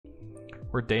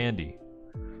We're dandy.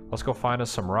 Let's go find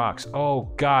us some rocks.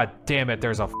 Oh, god damn it,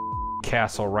 there's a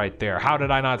castle right there. How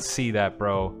did I not see that,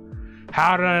 bro?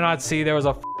 How did I not see there was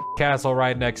a castle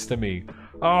right next to me?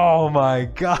 Oh my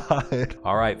god.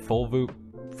 Alright, full boot.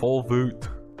 Full boot.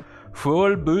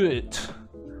 Full boot.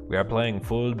 We are playing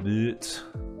full boot.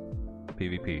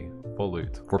 PvP. Full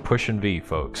loot. We're pushing V,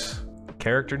 folks.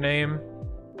 Character name?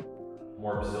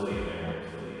 More brazilian.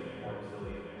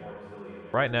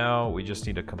 Right now, we just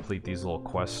need to complete these little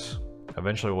quests.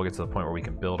 Eventually, we'll get to the point where we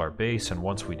can build our base, and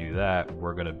once we do that,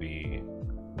 we're gonna be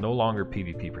no longer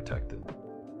PvP protected.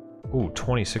 Ooh,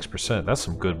 26%. That's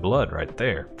some good blood right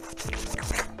there.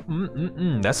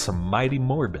 That's some mighty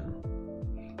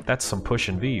Morbin. That's some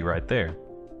pushing V right there.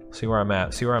 See where I'm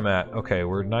at. See where I'm at. Okay,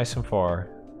 we're nice and far.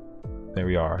 There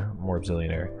we are. More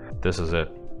billionaire. This is it.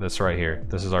 This right here.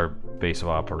 This is our base of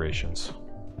operations.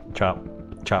 Chop.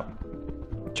 Chop.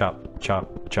 Chop.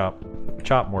 Chop. Chop.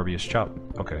 Chop, Morbius. Chop.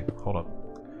 Okay, hold up.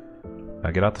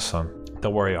 Now get out the sun.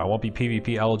 Don't worry, I won't be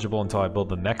PvP eligible until I build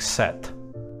the next set.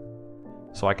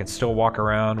 So I can still walk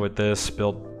around with this,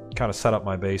 build, kind of set up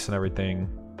my base and everything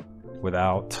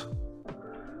without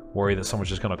worry that someone's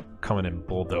just gonna come in and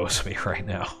bulldoze me right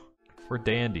now. We're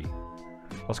dandy.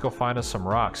 Let's go find us some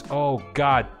rocks. Oh,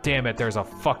 god damn it, there's a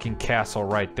fucking castle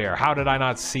right there. How did I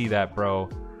not see that, bro?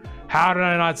 How did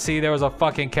I not see there was a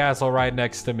fucking castle right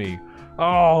next to me?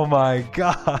 Oh my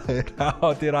god,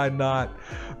 how did I not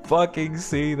fucking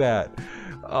see that?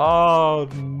 Oh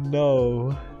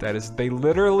no. That is, they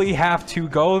literally have to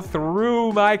go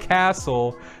through my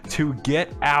castle to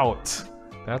get out.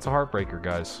 That's a heartbreaker,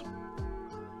 guys.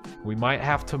 We might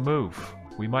have to move.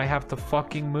 We might have to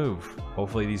fucking move.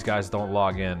 Hopefully these guys don't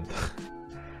log in.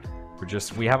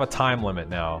 We have a time limit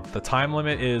now. The time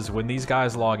limit is when these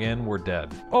guys log in, we're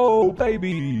dead. Oh,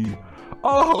 baby.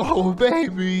 Oh,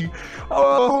 baby.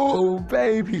 Oh,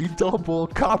 baby. Double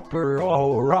copper.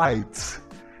 All right.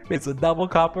 It's a double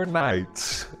copper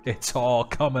night. It's all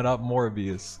coming up,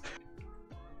 Morbius.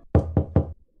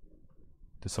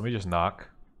 Did somebody just knock?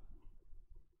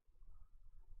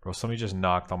 Bro, somebody just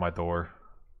knocked on my door.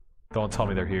 Don't tell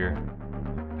me they're here.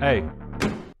 Hey.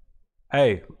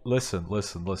 Hey, listen.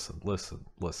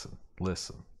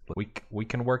 We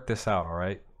can work this out,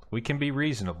 alright? We can be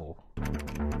reasonable.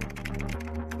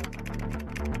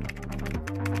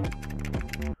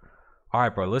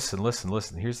 Alright, bro, listen.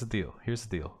 Here's the deal.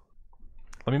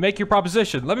 Let me make your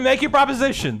proposition. Make your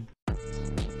proposition.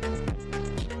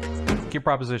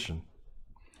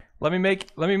 Let me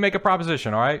make a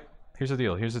proposition, alright? Here's the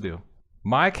deal.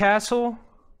 My castle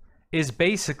is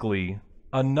basically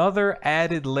another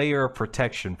added layer of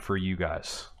protection for you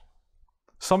guys.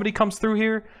 Somebody comes through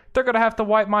here, they're gonna have to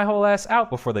wipe my whole ass out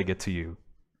before they get to you.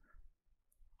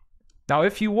 Now,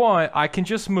 if you want, I can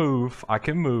just move. I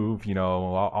can move, you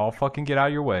know, I'll fucking get out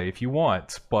of your way if you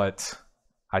want, but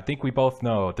I think we both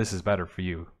know this is better for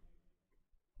you.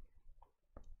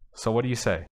 So what do you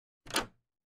say?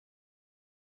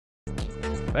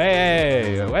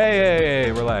 Hey,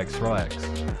 relax.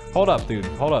 Hold up, dude.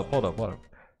 Hold up.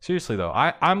 Seriously, though,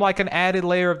 I'm like an added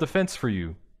layer of defense for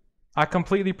you. I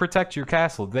completely protect your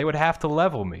castle. They would have to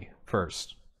level me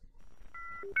first.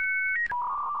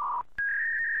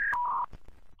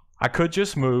 I could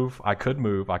just move. I could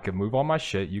move all my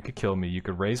shit. You could kill me. You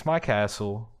could raise my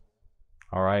castle.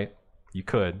 Alright? You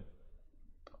could.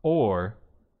 Or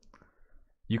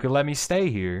you could let me stay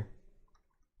here.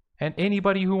 And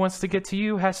anybody who wants to get to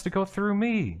you has to go through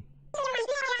me.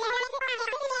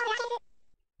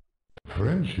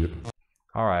 Friendship.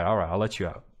 Alright, I'll let you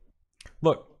out.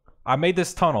 Look, I made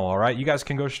this tunnel, alright? You guys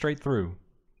can go straight through.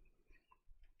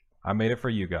 I made it for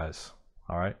you guys.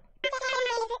 Alright?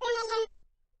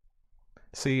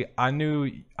 See, I knew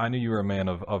you were a man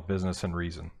of business and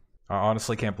reason. I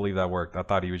honestly can't believe that worked. I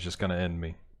thought he was just gonna end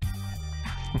me.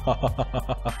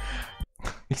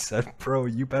 He said, bro,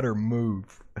 you better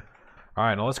move.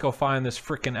 Alright, now let's go find this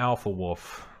frickin' alpha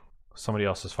wolf. Somebody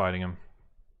else is fighting him.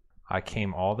 I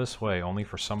came all this way only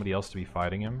for somebody else to be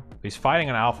fighting him. If he's fighting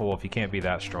an alpha wolf, he can't be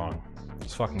that strong.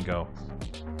 Let's fucking go.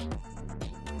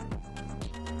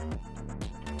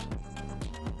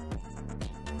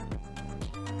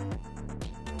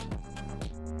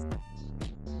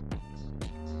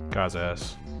 Guy's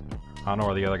ass. I don't know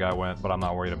where the other guy went, but I'm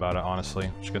not worried about it, honestly.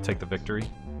 I'm just gonna take the victory.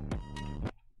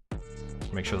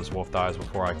 Make sure this wolf dies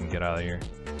before I can get out of here.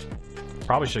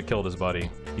 Probably should have killed his buddy.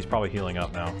 He's probably healing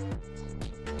up now.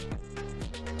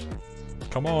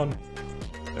 Come on.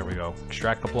 There we go.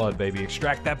 Extract the blood, baby.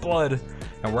 Extract that blood.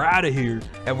 And we're out of here.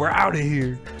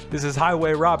 This is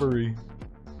highway robbery.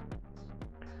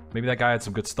 Maybe that guy had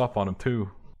some good stuff on him, too.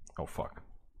 Oh, fuck.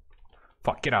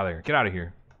 Fuck, get out of there. Get out of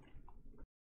here.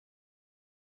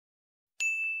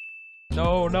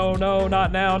 No, no, no,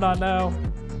 not now, not now.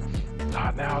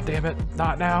 Not now, damn it.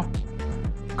 Not now.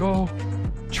 Go.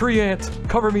 Tree ant.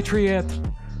 Cover me, tree ant.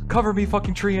 Cover me,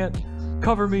 fucking tree ant.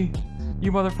 Cover me,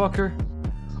 you motherfucker.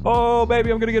 Oh,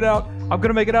 baby, I'm gonna get out. I'm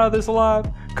gonna make it out of this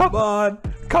alive. Come on.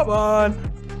 Come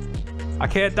on. I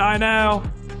can't die now.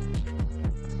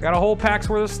 I got a whole pack's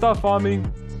worth of stuff on me.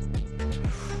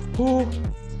 Oh,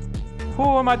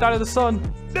 I might die to the sun.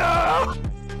 No!